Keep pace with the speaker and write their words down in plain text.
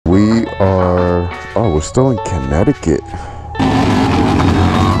we're still in Connecticut.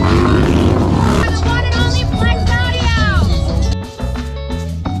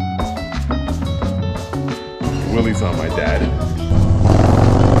 Willie's on my dad.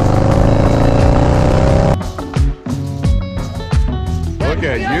 Look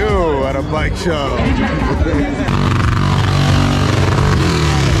at you at a bike show.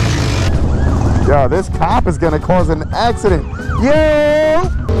 Yo, this cop is gonna cause an accident. Yo!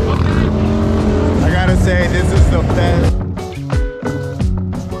 I gotta say, this is the best.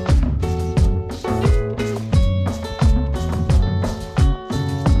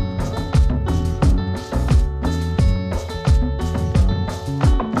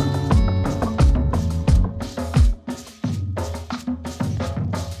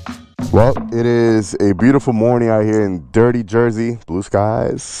 Well, it is a beautiful morning out here in dirty Jersey. Blue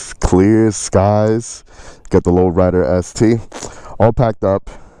skies, clear skies. Got the Lowrider ST all packed up,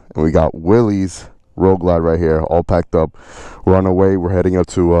 and we got Willie's Road Glide right here all packed up. We're on our way. We're heading up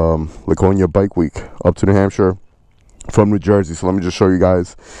to Laconia Bike Week up to New Hampshire from New Jersey. So let me just show you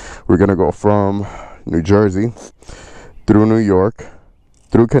guys. We're gonna go from New Jersey through New York,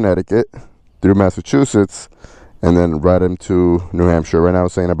 through Connecticut, through Massachusetts, and then right into New Hampshire. Right now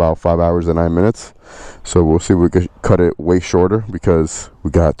it's saying about 5 hours and 9 minutes. So we'll see if we can cut it way shorter because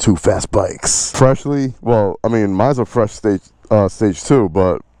we got 2 fast bikes. Freshly, well, I mean, mine's a fresh stage 2,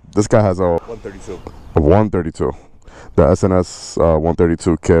 but this guy has a 132. A 132. The SNS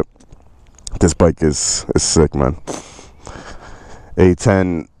 132 kit. This bike is sick, man.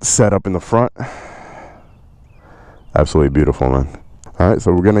 A10 setup in the front. Absolutely beautiful, man. All right,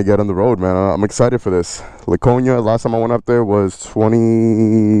 so we're gonna get on the road, man. I'm excited for this. Laconia, last time I went up there was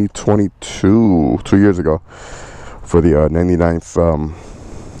 2022, 2 years ago, for the 99th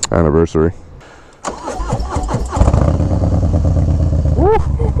anniversary.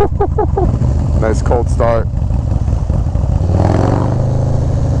 Nice cold start.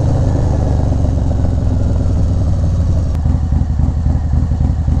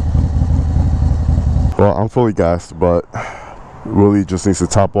 Well, I'm fully gassed, but Willie just needs to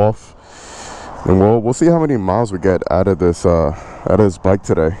top off, and we'll see how many miles we get out of this bike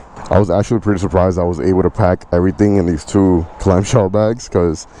today. I was actually pretty surprised I was able to pack everything in these 2 clamshell bags,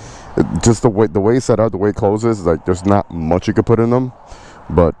 because just the way it's set out, the way it closes, like there's not much you could put in them.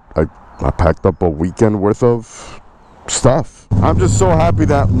 But I packed up a weekend worth of stuff. I'm just so happy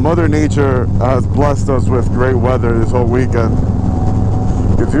that Mother Nature has blessed us with great weather this whole weekend,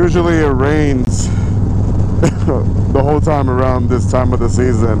 because usually it rains the whole time around this time of the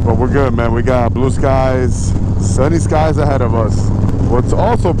season. But we're good, man. We got blue skies, sunny skies ahead of us. What's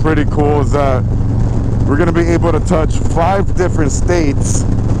also pretty cool is that we're going to be able to touch 5 different states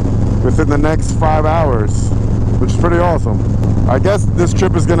within the next 5 hours, which is pretty awesome. I guess this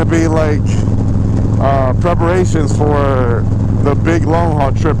trip is going to be like preparations for the big long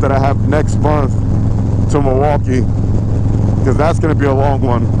haul trip that I have next month to Milwaukee, because that's going to be a long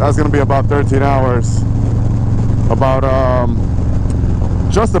one. That's going to be about 13 hours. About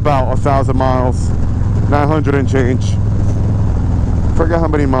just about 1,000 miles, 900 and change. Forget how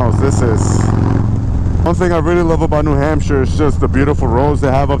many miles this is. One thing I really love about New Hampshire is just the beautiful roads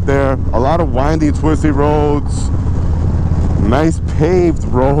they have up there. A lot of windy, twisty roads, nice paved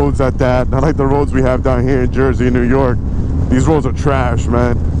roads at that. Not like the roads we have down here in Jersey and New York. These roads are trash,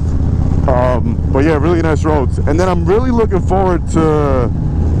 man. But yeah, really nice roads. And then I'm really looking forward to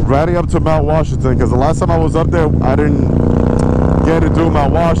riding up to Mount Washington, because the last time I was up there, I didn't get to do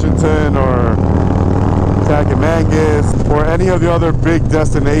Mount Washington or Mangus or any of the other big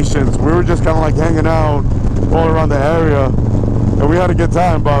destinations. We were just kind of like hanging out all around the area, and we had a good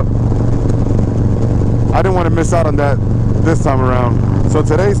time, but I didn't want to miss out on that this time around. So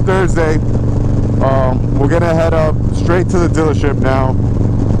today's Thursday. We're gonna head up straight to the dealership now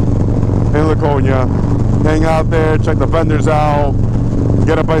in Laconia, hang out there, check the vendors out,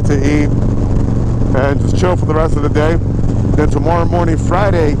 get a bite to eat, and just chill for the rest of the day. Then tomorrow morning,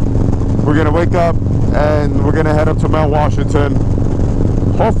 Friday, we're gonna wake up and we're gonna head up to Mount Washington.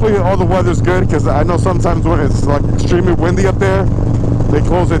 Hopefully all the weather's good, because I know sometimes when it's like extremely windy up there, they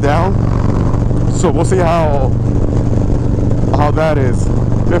close it down. So we'll see how that is.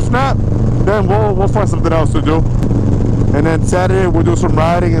 If not, then we'll find something else to do. And then Saturday we'll do some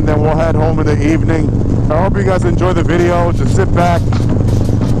riding, and then we'll head home in the evening. I hope you guys enjoy the video. Just sit back,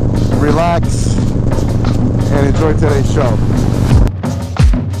 relax, and enjoy today's show.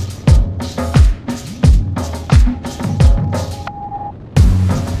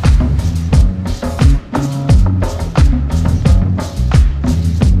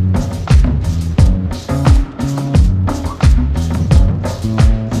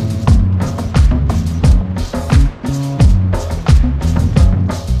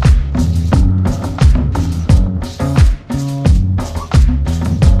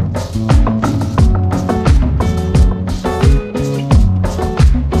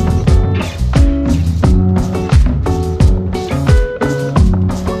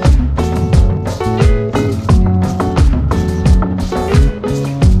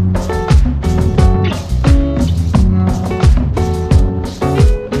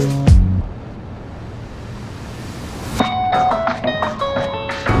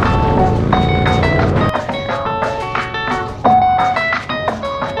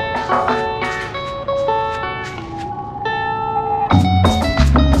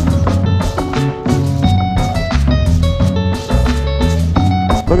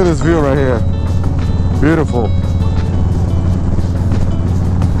 at this view right here. Beautiful.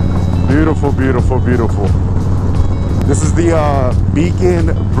 Beautiful, beautiful, beautiful. This is the Beacon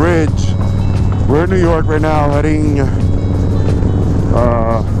Bridge. We're in New York right now, heading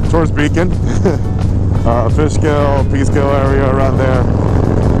towards Beacon. Fishkill, Peekskill area around there.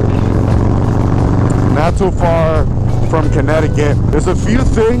 Not too far from Connecticut. There's a few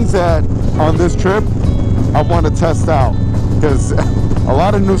things that on this trip I want to test out, because a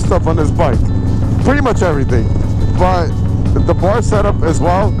lot of new stuff on this bike, pretty much everything, but the bar setup as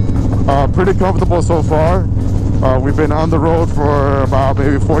well, pretty comfortable so far. We've been on the road for about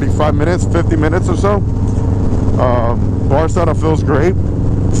maybe 45 minutes, 50 minutes or so. Bar setup feels great.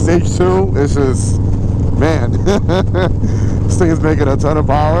 Stage 2 is just, man, this thing is making a ton of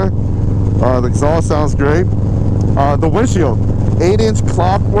power. The exhaust sounds great. The windshield, 8-inch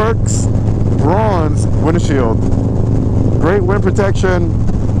Clockworks bronze windshield. Great wind protection.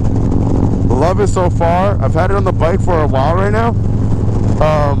 Love it so far. I've had it on the bike for a while right now.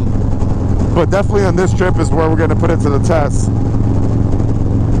 But definitely on this trip is where we're going to put it to the test.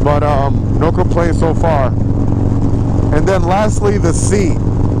 But no complaints so far. And then lastly, the seat.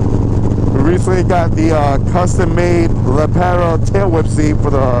 We recently got the custom-made Lepero tail whip seat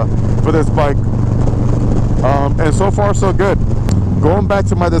for this bike. And so far so good. Going back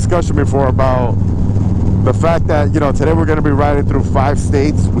to my discussion before about the fact that, you know, today we're going to be riding through 5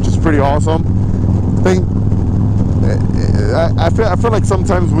 states, which is pretty awesome. I feel like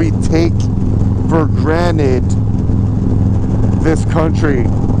sometimes we take for granted this country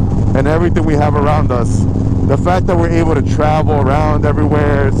and everything we have around us. The fact that we're able to travel around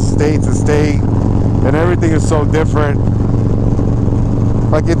everywhere, state to state, and everything is so different.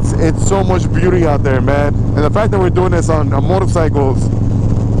 Like, it's so much beauty out there, man. And the fact that we're doing this on motorcycles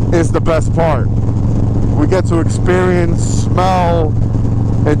is the best part. We get to experience, smell,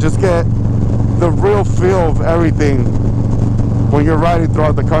 and just get the real feel of everything when you're riding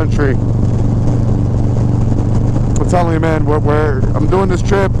throughout the country. I'm telling you, man, I'm doing this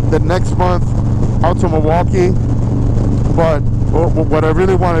trip the next month out to Milwaukee, but what I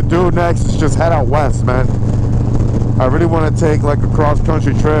really want to do next is just head out west, man. I really want to take like a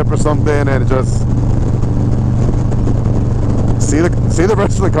cross-country trip or something and just see the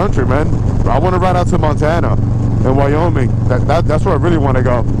rest of the country, man. I want to ride out to Montana and Wyoming. That's where I really want to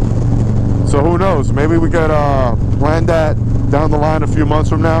go. So who knows? Maybe we could plan that down the line a few months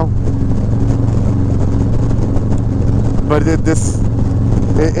from now. But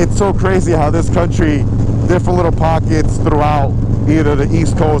it's so crazy how this country, different little pockets throughout either the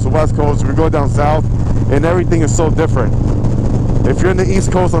East Coast or West Coast, we go down south, and everything is so different. If you're in the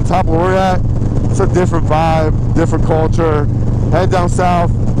East Coast on top of where we're at, it's a different vibe, different culture. Head down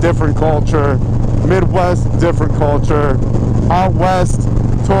south, different culture. Midwest, different culture. Out west,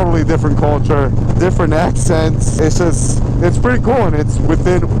 totally different culture, different accents. It's pretty cool, and it's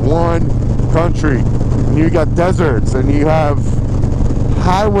within one country. And you got deserts, and you have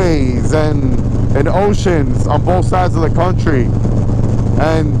highways and oceans on both sides of the country,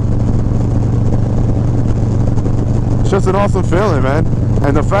 and it's just an awesome feeling, man.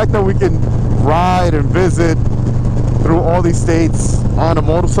 And the fact that we can ride and visit through all these states on a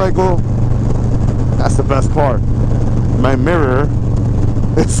motorcycle, that's the best part. My mirror,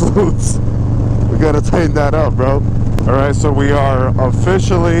 it's loose. We gotta tighten that up, bro. All right, so we are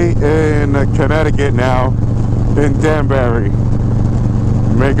officially in Connecticut now, in Danbury.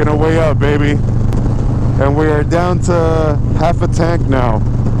 Making our way up, baby. And we are down to half a tank now.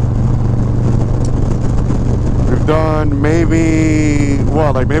 We've done maybe,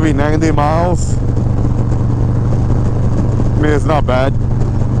 what, like maybe 90 miles? I mean, it's not bad.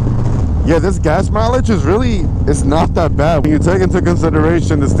 Yeah, this gas mileage is really, it's not that bad. When you take into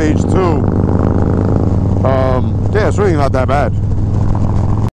consideration the stage 2, yeah, it's really not that bad.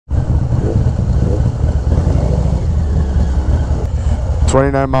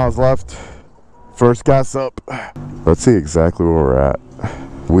 $29 miles left. First gas up. Let's see exactly where we're at.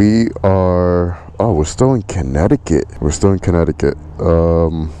 We are, oh, we're still in Connecticut. We're still in Connecticut.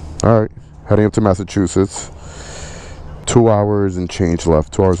 All right, heading up to Massachusetts. 2 hours and change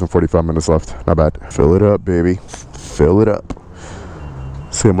left. 2 hours and 45 minutes left. Not bad. Fill it up, baby. Fill it up.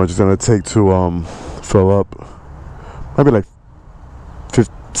 See how much it's gonna take to fill up. Maybe like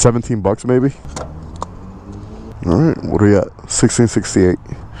 17 bucks, maybe. All right, what are we at? 1668.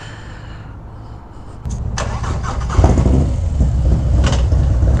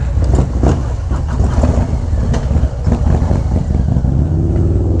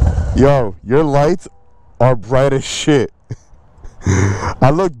 Yo, your lights are bright as shit.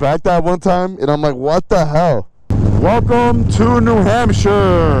 I looked back that one time and I'm like, what the hell? Welcome to New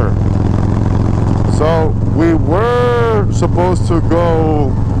Hampshire. So we were supposed to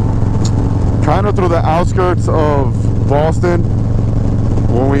go kind of through the outskirts of Boston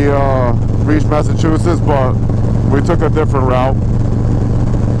when we reached Massachusetts, but we took a different route.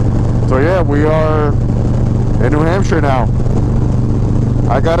 So yeah, we are in New Hampshire now.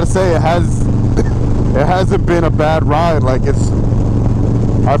 I gotta say, it hasn't been a bad ride. Like,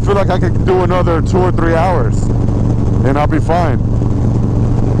 I feel like I could do another 2 or 3 hours and I'll be fine.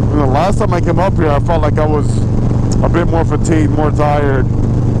 And the last time I came up here, I felt like I was a bit more fatigued, more tired.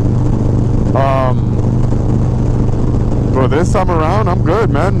 But this time around, I'm good,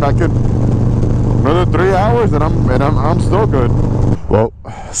 man. I could another 3 hours and I'm still good. Well,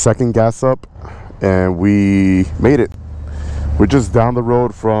 second gas up and we made it. We're just down the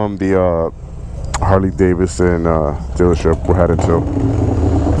road from the Harley Davidson dealership we're heading to.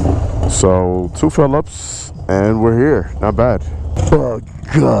 So 2 fill-ups and we're here. Not bad. Oh,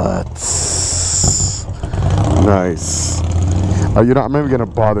 guts. Nice. You know, I'm not even gonna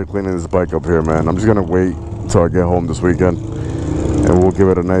bother cleaning this bike up here, man. I'm just gonna wait till I get home this weekend and we'll give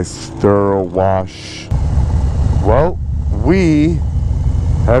it a nice thorough wash. Well, we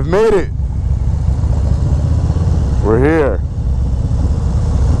have made it. We're here.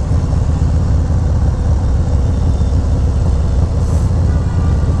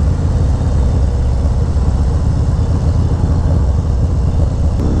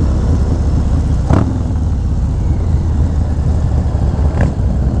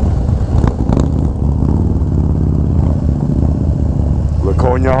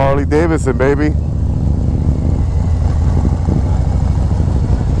 Laconia Harley Davidson, baby.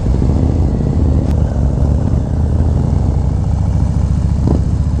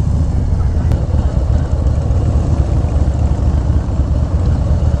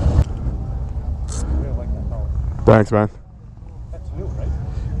 Thanks, man. That's new, right?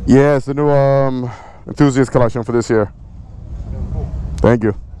 Yeah, it's the new enthusiast collection for this year. Thank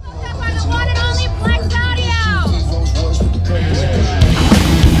you.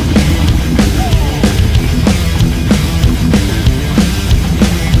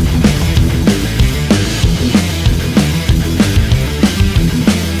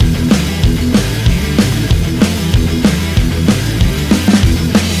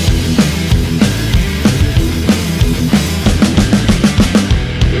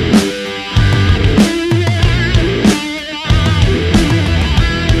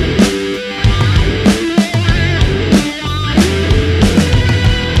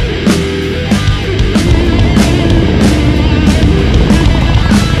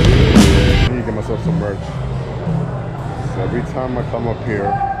 Every time I come up here,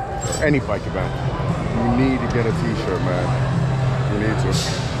 any bike event, you need to get a t-shirt, man. You need to.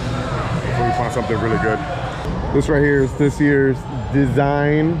 Before you find something really good. This right here is this year's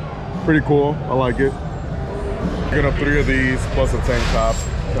design. Pretty cool. I like it. Picking up 3 of these plus a tank top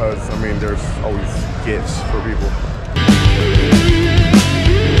because, I mean, there's always gifts for people.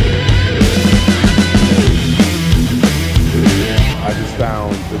 I just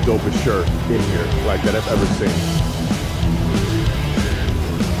found the dopest shirt in here, like that I've ever seen.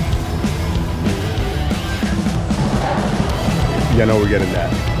 Yeah, no, we're getting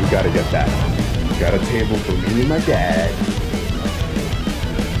that. We gotta get that. Got a table for me and my dad.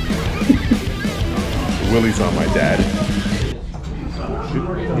 Willie's on my dad.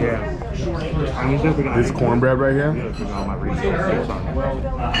 Yeah. This cornbread right here?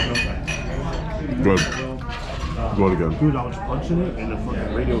 Good. Good again. Dude, I was punching it and the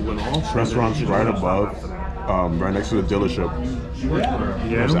fucking radio went off. Restaurant's right above, right next to the dealership. Yeah.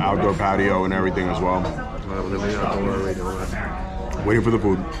 There's an outdoor patio and everything as well. Waiting for the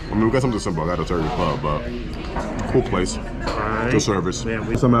food. I mean, we got something simple. I got a turkey club, but cool place. Right. Good service. Man,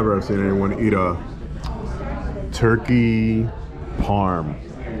 First time ever I've seen anyone eat a turkey parm.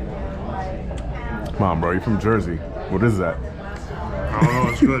 Come on, bro. You're from Jersey. What is that? I don't know.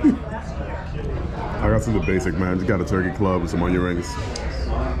 It's good. I got something basic, man. Just got a turkey club with some onion rings.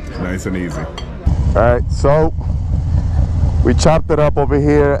 Nice and easy. All right, so we chopped it up over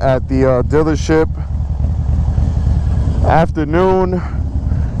here at the dealership. Afternoon.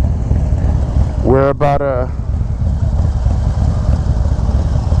 We're about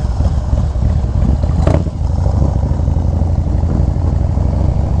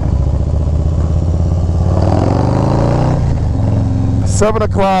 7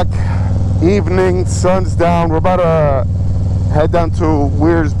 o'clock evening, sun's down. We're about to head down to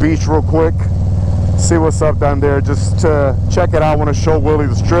Weir's Beach real quick, see what's up down there, just to check it out. I want to show Willie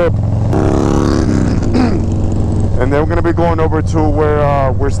the strip. And then we're going to be going over to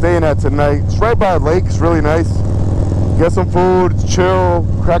where we're staying at tonight. It's right by a lake. It's really nice. get some food, chill,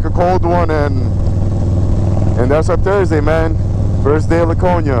 crack a cold one, and that's our Thursday, man. First day of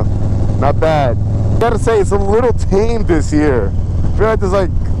Laconia. Not bad. Gotta say, it's a little tame this year. I feel like there's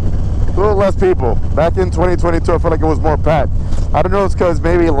like a little less people. Back in 2022, I feel like it was more packed. I don't know, it's because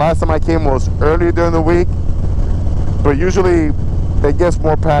maybe last time I came was earlier during the week, but usually it gets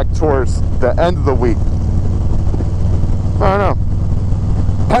more packed towards the end of the week. I don't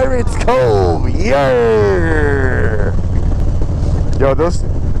know. Pirates Cove, yeah! Yo, just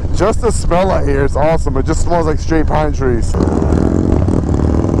the smell out here is awesome. It just smells like straight pine trees.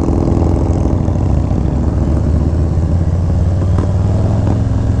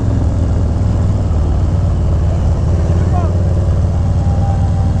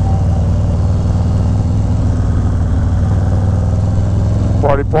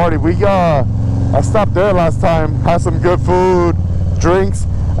 Party. I stopped there last time, had some good food, drinks.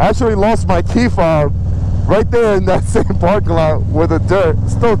 I actually lost my key fob right there in that same parking lot with the dirt,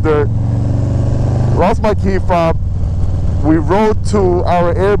 still dirt. Lost my key fob. We rode to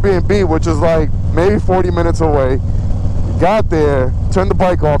our Airbnb, which is like maybe 40 minutes away. Got there, turned the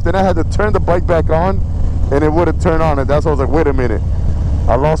bike off, then I had to turn the bike back on and it wouldn't turn on, and that's why I was like, wait a minute,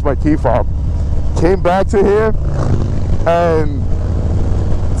 I lost my key fob. Came back to here and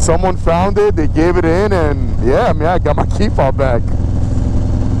someone found it, they gave it in, and yeah, I mean, I got my key fob back.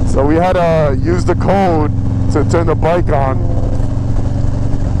 So we had to use the code to turn the bike on.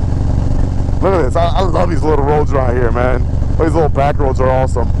 Look at this, I love these little roads around here, man. These little back roads are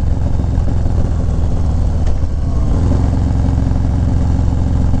awesome.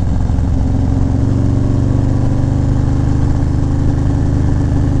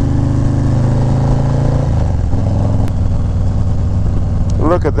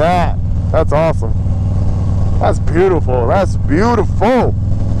 Look at that. That's awesome. That's beautiful. That's beautiful.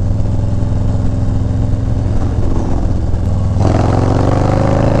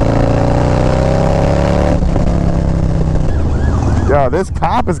 Yo, this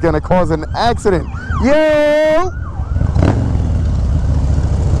cop is gonna cause an accident. Yo!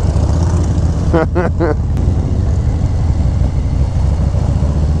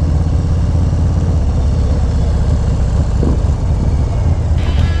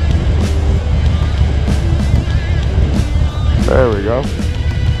 There we go.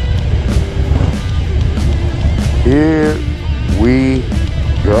 Here we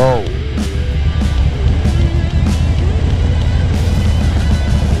go.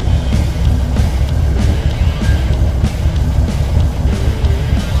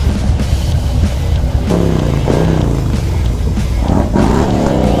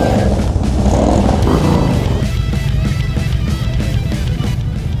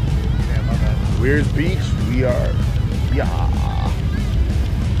 Weir's Beach, we are, yeah.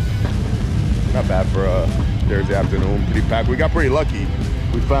 Not bad for a Thursday afternoon, pretty packed. We got pretty lucky.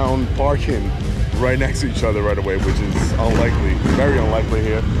 We found parking right next to each other right away, which is unlikely, very unlikely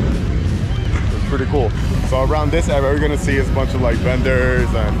here. It's pretty cool. So around this area, we're gonna see is a bunch of like vendors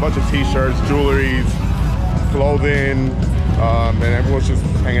and a bunch of t-shirts, jewelries, clothing, and everyone's just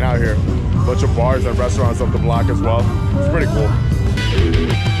hanging out here. A bunch of bars and restaurants up the block as well. It's pretty cool.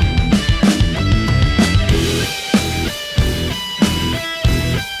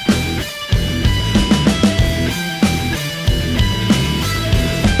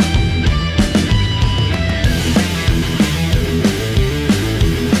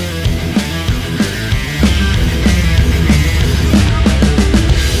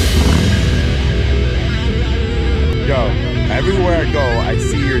 Everywhere I go, I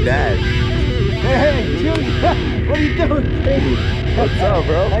see your dad. Hey, Junior, what are you doing? Hey. What's up,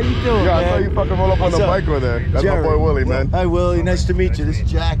 bro? How you doing, man? I saw you fucking roll up on the bike with her. That's my boy Willie, man. Hi, Willie. Nice to meet you. This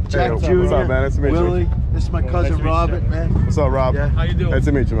is Jack. Jack Jr. What's up, man? Nice to meet you. Willie. This is my cousin Robert, man. What's up, Rob? Yeah. How you doing? Nice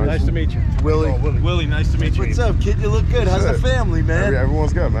to meet you, man. Nice to meet you. Willie. Willie, nice to meet you. What's up, kid? You look good. How's the family, man?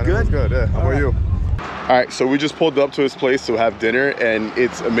 Everyone's good, man. Good? Everyone's good, yeah. How about you? All right, so we just pulled up to his place to have dinner, and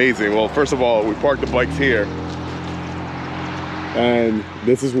it's amazing. Well, first of all, we parked the bikes here, and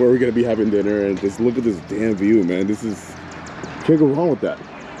this is where we're gonna be having dinner. And just look at this damn view, man. This is, can't go wrong with that.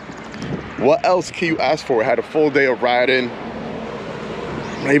 What else can you ask for? I had a full day of riding.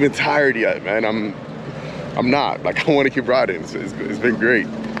 I'm not even tired yet, man. I'm not. Like, I want to keep riding. It's been great.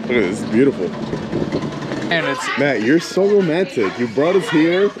 Look at this, it's beautiful. And it's, Matt, you're so romantic. You brought us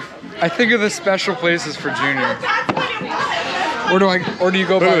here. I think of the special places for Junior. Or do you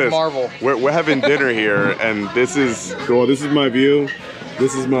go by Marvel? We're having dinner here, and this is, well, this is my view,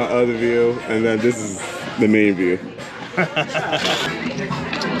 this is my other view, and then this is the main view. Well,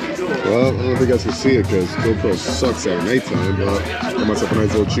 I don't know if you guys can see it because GoPro sucks at nighttime, but I got myself a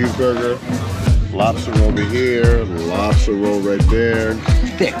nice little cheeseburger. Lobster over here, lobster roll right there.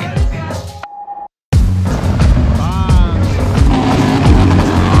 Thick.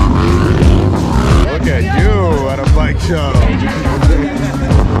 Look at you at a bike show.